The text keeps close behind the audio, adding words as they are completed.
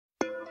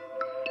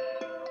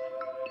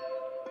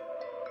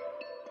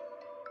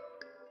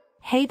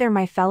Hey there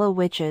my fellow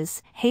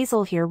witches,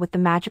 Hazel here with the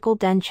Magical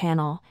Den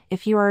channel.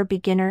 If you are a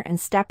beginner and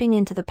stepping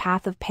into the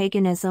path of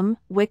paganism,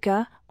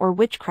 Wicca, or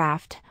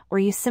witchcraft, or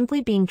you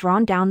simply being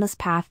drawn down this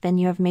path, then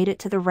you have made it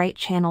to the right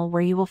channel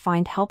where you will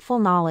find helpful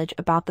knowledge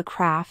about the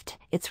craft,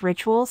 its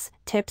rituals,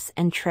 tips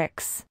and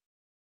tricks.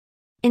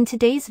 In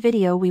today's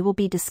video we will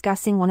be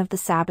discussing one of the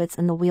Sabbats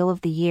in the Wheel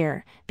of the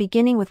Year,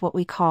 beginning with what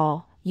we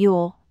call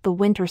Yule, the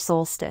winter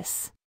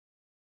solstice.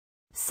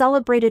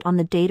 Celebrated on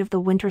the date of the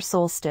winter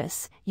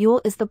solstice, Yule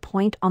is the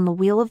point on the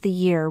Wheel of the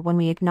Year when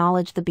we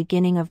acknowledge the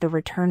beginning of the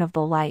return of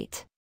the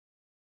light.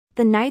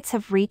 The nights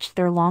have reached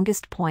their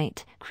longest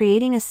point,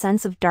 creating a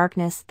sense of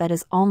darkness that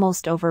is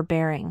almost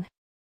overbearing.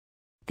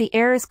 The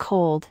air is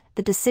cold,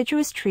 the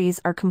deciduous trees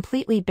are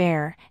completely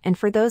bare, and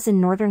for those in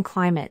northern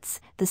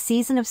climates, the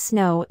season of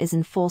snow is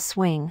in full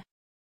swing.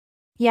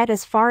 Yet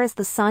as far as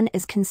the sun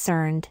is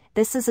concerned,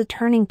 this is a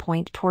turning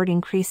point toward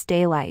increased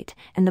daylight,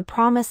 and the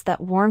promise that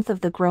warmth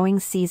of the growing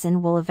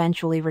season will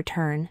eventually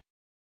return.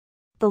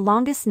 The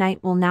longest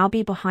night will now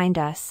be behind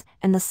us,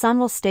 and the sun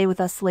will stay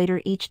with us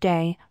later each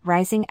day,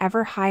 rising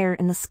ever higher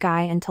in the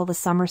sky until the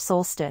summer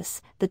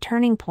solstice, the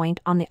turning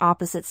point on the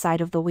opposite side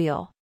of the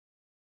wheel.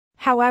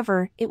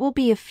 However, it will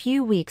be a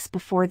few weeks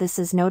before this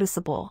is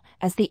noticeable,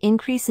 as the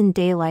increase in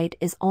daylight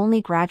is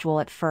only gradual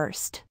at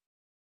first.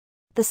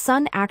 The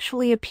sun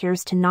actually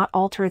appears to not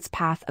alter its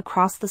path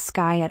across the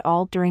sky at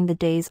all during the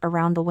days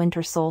around the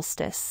winter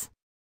solstice.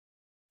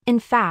 In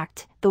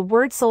fact, the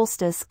word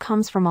solstice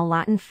comes from a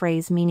Latin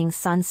phrase meaning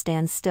sun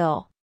stands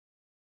still.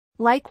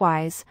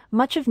 Likewise,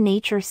 much of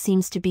nature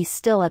seems to be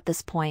still at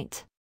this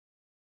point.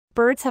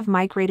 Birds have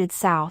migrated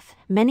south,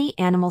 many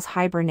animals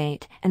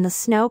hibernate, and the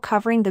snow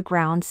covering the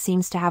ground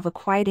seems to have a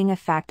quieting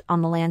effect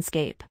on the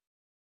landscape.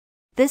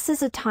 This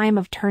is a time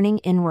of turning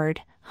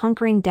inward,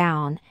 hunkering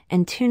down,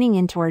 and tuning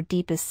into our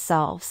deepest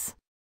selves.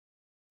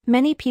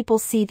 Many people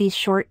see these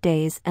short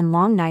days and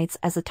long nights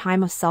as a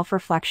time of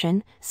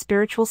self-reflection,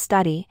 spiritual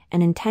study,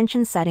 and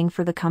intention setting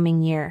for the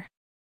coming year.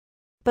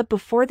 But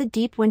before the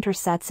deep winter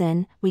sets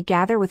in, we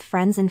gather with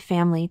friends and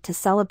family to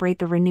celebrate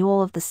the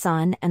renewal of the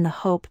sun and the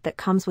hope that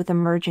comes with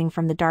emerging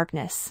from the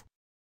darkness.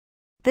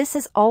 This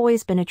has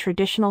always been a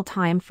traditional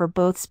time for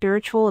both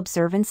spiritual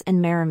observance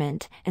and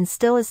merriment, and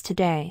still is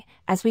today,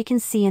 as we can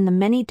see in the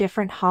many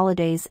different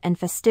holidays and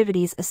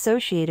festivities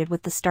associated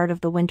with the start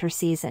of the winter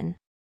season.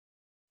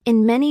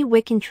 In many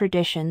Wiccan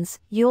traditions,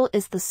 Yule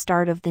is the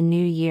start of the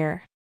new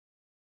year.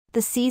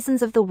 The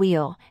seasons of the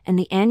wheel, and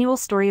the annual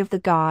story of the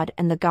god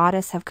and the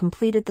goddess have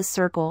completed the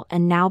circle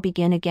and now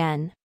begin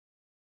again.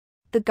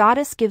 The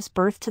goddess gives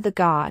birth to the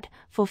god,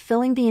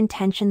 fulfilling the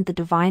intention the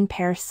divine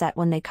pair set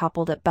when they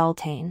coupled at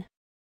Beltane.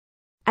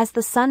 As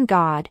the sun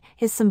god,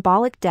 his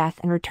symbolic death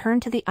and return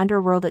to the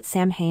underworld at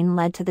Samhain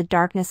led to the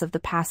darkness of the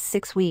past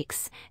 6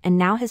 weeks, and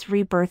now his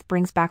rebirth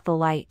brings back the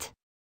light.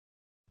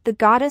 The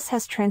goddess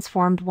has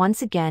transformed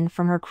once again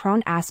from her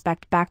crone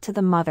aspect back to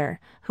the mother,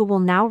 who will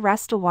now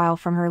rest a while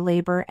from her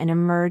labor and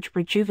emerge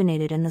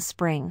rejuvenated in the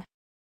spring.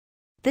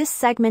 This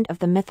segment of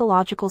the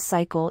mythological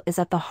cycle is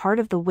at the heart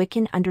of the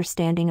Wiccan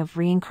understanding of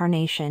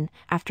reincarnation.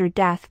 After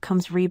death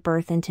comes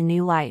rebirth into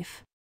new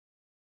life.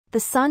 The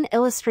sun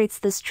illustrates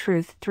this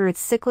truth through its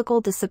cyclical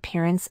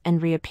disappearance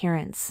and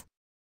reappearance.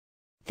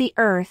 The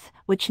earth,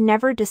 which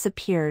never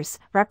disappears,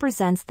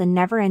 represents the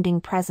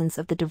never-ending presence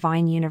of the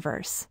divine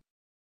universe.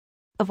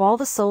 Of all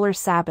the solar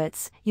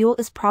Sabbats, Yule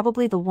is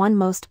probably the one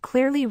most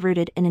clearly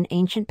rooted in an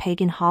ancient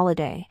pagan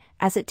holiday,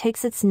 as it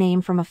takes its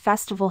name from a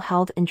festival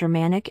held in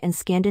Germanic and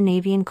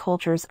Scandinavian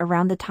cultures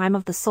around the time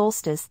of the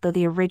solstice, though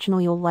the original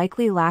Yule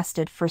likely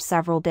lasted for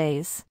several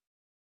days.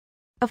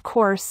 Of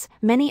course,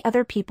 many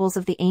other peoples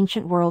of the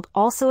ancient world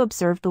also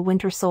observed the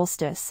winter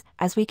solstice,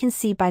 as we can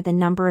see by the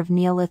number of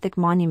Neolithic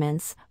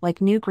monuments, like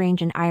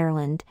Newgrange in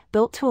Ireland,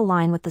 built to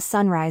align with the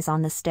sunrise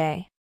on this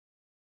day.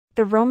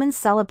 The Romans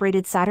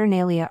celebrated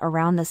Saturnalia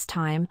around this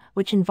time,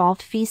 which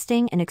involved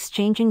feasting and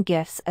exchanging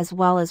gifts as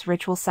well as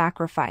ritual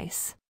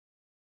sacrifice.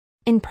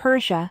 In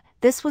Persia,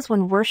 this was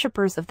when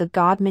worshippers of the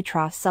god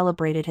Mitra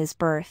celebrated his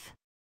birth.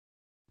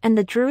 And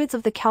the Druids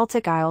of the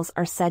Celtic Isles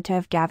are said to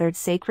have gathered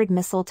sacred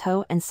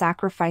mistletoe and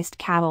sacrificed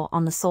cattle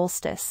on the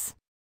solstice.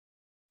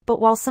 But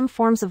while some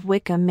forms of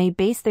Wicca may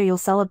base their Yule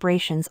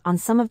celebrations on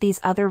some of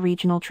these other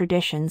regional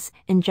traditions,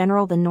 in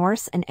general the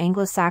Norse and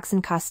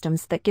Anglo-Saxon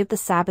customs that give the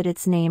Sabbat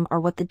its name are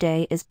what the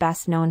day is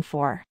best known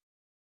for.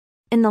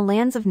 In the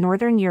lands of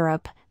Northern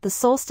Europe, the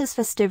solstice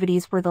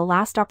festivities were the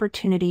last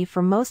opportunity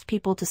for most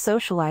people to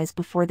socialize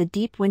before the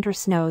deep winter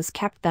snows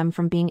kept them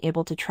from being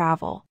able to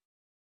travel.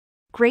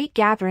 Great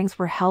gatherings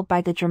were held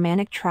by the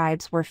Germanic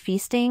tribes where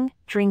feasting,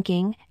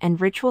 drinking,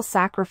 and ritual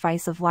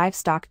sacrifice of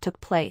livestock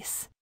took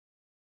place.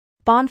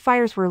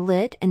 Bonfires were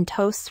lit and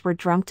toasts were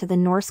drunk to the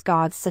Norse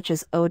gods such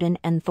as Odin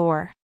and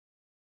Thor.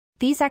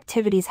 These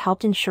activities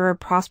helped ensure a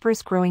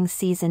prosperous growing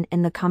season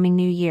in the coming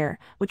new year,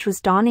 which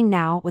was dawning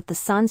now with the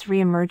sun's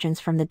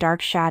re-emergence from the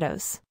dark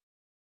shadows.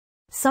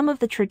 Some of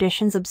the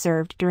traditions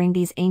observed during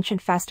these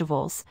ancient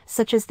festivals,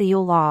 such as the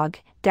Yule log,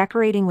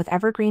 decorating with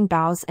evergreen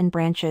boughs and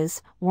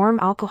branches, warm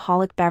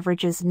alcoholic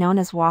beverages known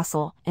as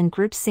wassail, and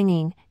group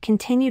singing,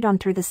 continued on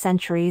through the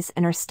centuries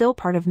and are still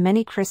part of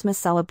many Christmas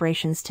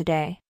celebrations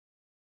today.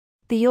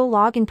 The Yule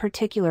log in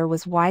particular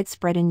was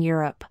widespread in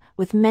Europe,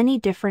 with many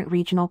different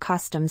regional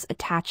customs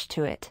attached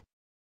to it.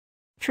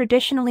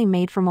 Traditionally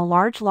made from a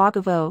large log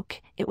of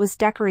oak, it was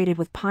decorated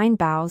with pine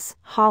boughs,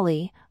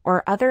 holly,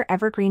 or other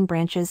evergreen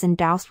branches and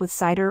doused with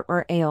cider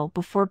or ale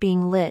before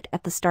being lit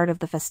at the start of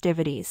the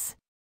festivities.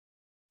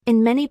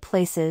 In many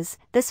places,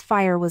 this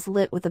fire was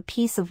lit with a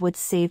piece of wood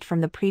saved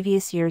from the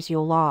previous year's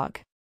Yule log.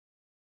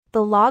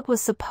 The log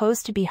was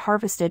supposed to be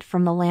harvested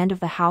from the land of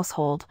the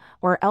household,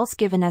 or else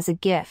given as a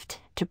gift.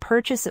 To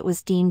purchase it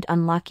was deemed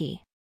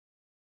unlucky.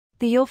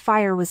 The Yule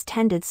fire was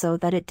tended so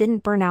that it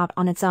didn't burn out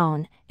on its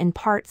own, in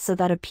part so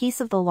that a piece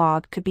of the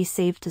log could be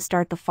saved to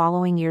start the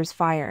following year's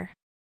fire.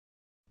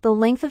 The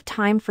length of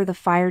time for the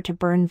fire to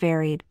burn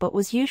varied but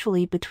was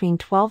usually between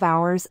 12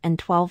 hours and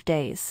 12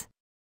 days.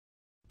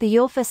 The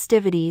Yule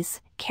festivities,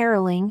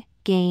 caroling,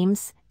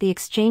 games, the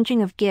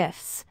exchanging of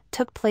gifts,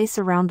 took place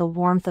around the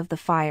warmth of the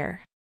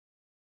fire.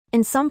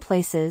 In some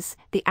places,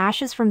 the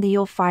ashes from the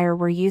Yule fire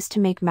were used to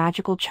make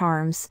magical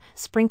charms,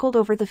 sprinkled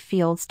over the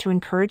fields to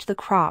encourage the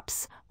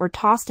crops, or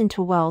tossed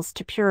into wells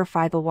to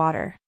purify the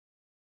water.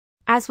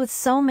 As with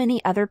so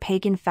many other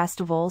pagan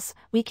festivals,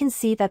 we can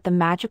see that the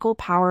magical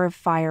power of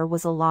fire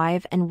was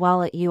alive and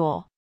well at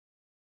Yule.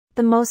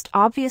 The most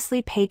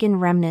obviously pagan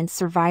remnant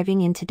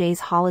surviving in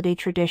today's holiday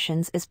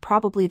traditions is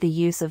probably the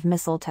use of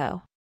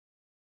mistletoe.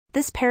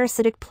 This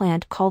parasitic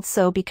plant, called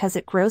so because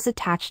it grows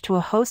attached to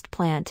a host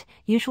plant,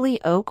 usually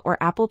oak or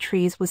apple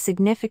trees, was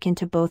significant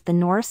to both the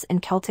Norse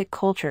and Celtic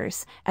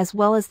cultures, as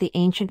well as the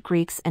ancient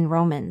Greeks and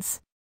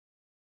Romans.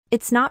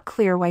 It's not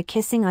clear why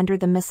kissing under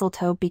the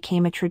mistletoe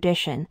became a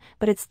tradition,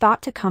 but it's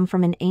thought to come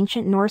from an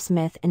ancient Norse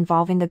myth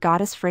involving the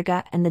goddess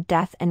Frigga and the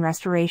death and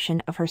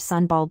restoration of her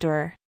son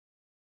Baldur.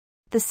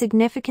 The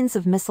significance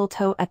of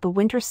mistletoe at the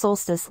winter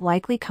solstice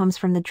likely comes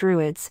from the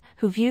Druids,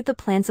 who viewed the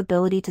plant's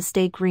ability to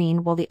stay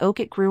green while the oak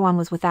it grew on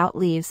was without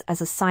leaves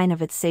as a sign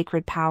of its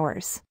sacred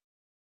powers.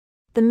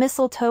 The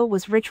mistletoe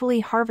was ritually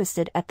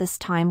harvested at this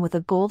time with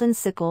a golden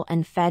sickle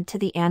and fed to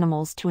the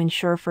animals to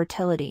ensure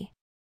fertility.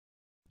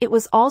 It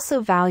was also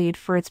valued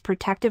for its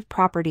protective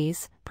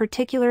properties,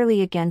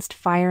 particularly against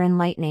fire and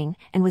lightning,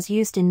 and was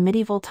used in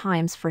medieval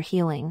times for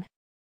healing.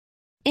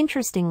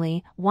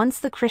 Interestingly, once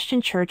the Christian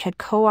Church had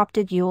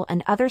co-opted Yule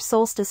and other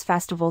solstice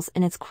festivals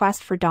in its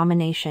quest for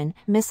domination,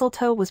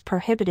 mistletoe was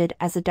prohibited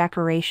as a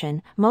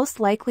decoration, most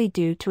likely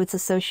due to its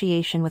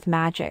association with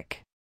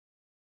magic.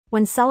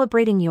 When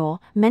celebrating Yule,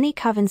 many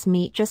covens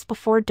meet just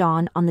before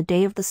dawn on the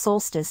day of the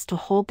solstice to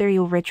hold their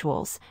Yule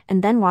rituals,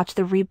 and then watch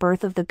the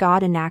rebirth of the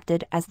god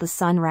enacted as the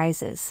sun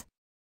rises.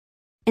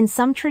 In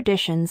some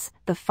traditions,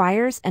 the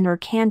fires and/or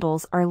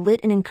candles are lit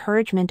in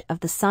encouragement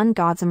of the sun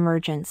god's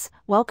emergence,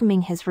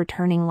 welcoming his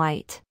returning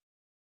light.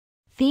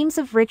 Themes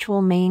of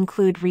ritual may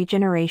include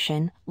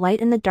regeneration, light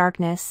in the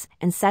darkness,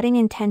 and setting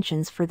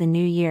intentions for the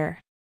new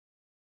year.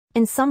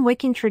 In some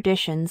Wiccan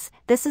traditions,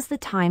 this is the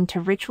time to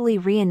ritually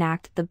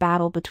reenact the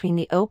battle between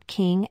the Oak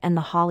King and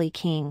the Holly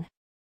King.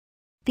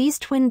 These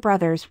twin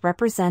brothers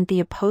represent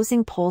the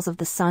opposing poles of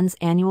the sun's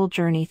annual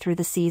journey through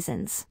the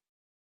seasons.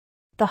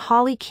 The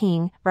Holly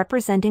King,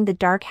 representing the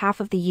dark half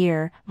of the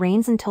year,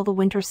 reigns until the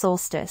winter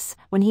solstice,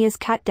 when he is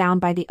cut down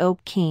by the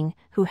Oak King,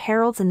 who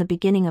heralds in the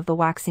beginning of the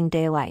waxing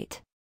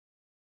daylight.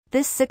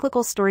 This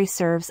cyclical story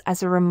serves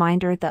as a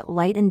reminder that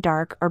light and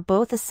dark are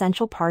both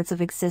essential parts of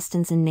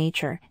existence in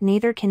nature,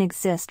 neither can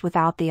exist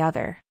without the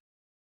other.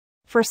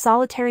 For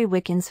solitary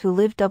Wiccans who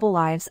live double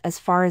lives as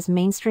far as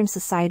mainstream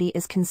society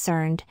is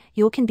concerned,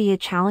 Yule can be a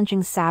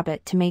challenging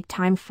Sabbath to make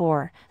time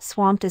for,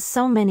 swamped as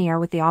so many are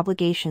with the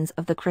obligations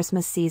of the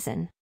Christmas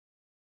season.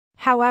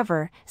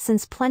 However,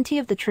 since plenty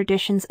of the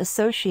traditions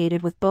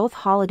associated with both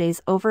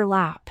holidays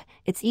overlap,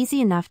 it's easy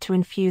enough to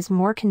infuse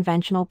more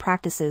conventional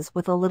practices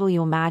with a little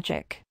Yule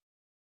magic.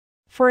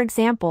 For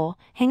example,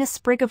 hang a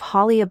sprig of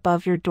holly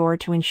above your door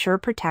to ensure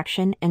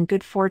protection and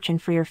good fortune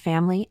for your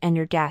family and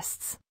your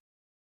guests.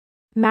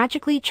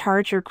 Magically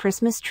charge your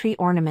Christmas tree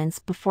ornaments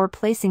before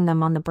placing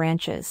them on the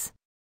branches.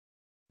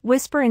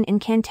 Whisper an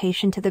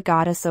incantation to the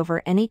goddess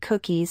over any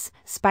cookies,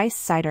 spiced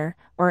cider,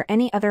 or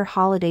any other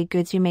holiday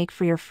goods you make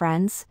for your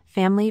friends,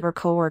 family, or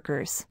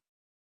coworkers.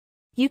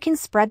 You can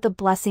spread the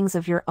blessings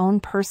of your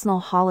own personal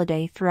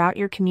holiday throughout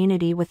your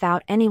community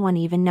without anyone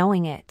even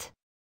knowing it.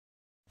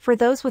 For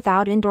those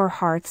without indoor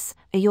hearths,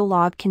 a Yule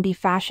log can be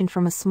fashioned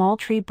from a small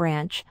tree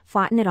branch,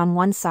 flatten it on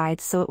one side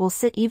so it will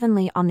sit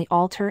evenly on the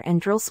altar, and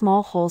drill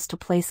small holes to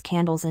place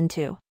candles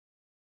into.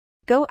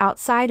 Go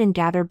outside and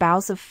gather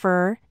boughs of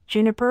fir,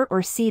 juniper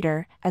or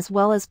cedar, as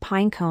well as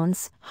pine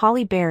cones,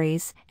 holly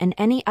berries, and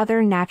any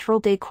other natural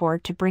decor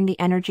to bring the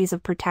energies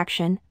of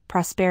protection,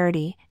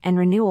 prosperity, and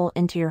renewal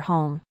into your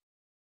home.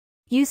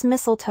 Use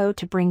mistletoe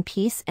to bring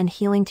peace and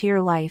healing to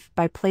your life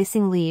by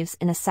placing leaves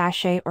in a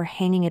sachet or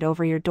hanging it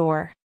over your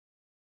door.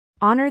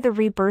 Honor the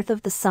rebirth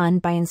of the sun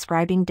by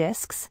inscribing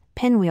discs,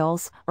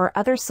 pinwheels, or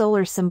other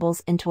solar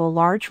symbols into a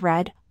large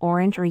red,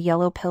 orange, or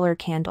yellow pillar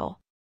candle.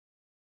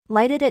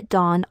 Light it at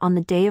dawn on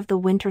the day of the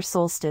winter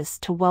solstice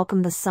to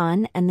welcome the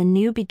sun and the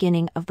new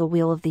beginning of the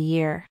wheel of the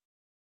year.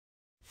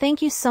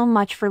 Thank you so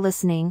much for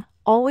listening.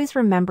 Always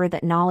remember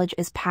that knowledge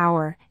is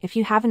power. If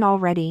you haven't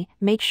already,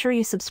 make sure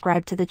you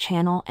subscribe to the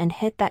channel and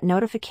hit that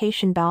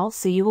notification bell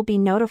so you will be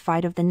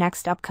notified of the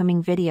next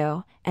upcoming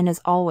video, and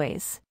as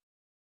always,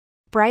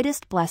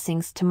 brightest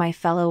blessings to my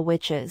fellow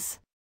witches.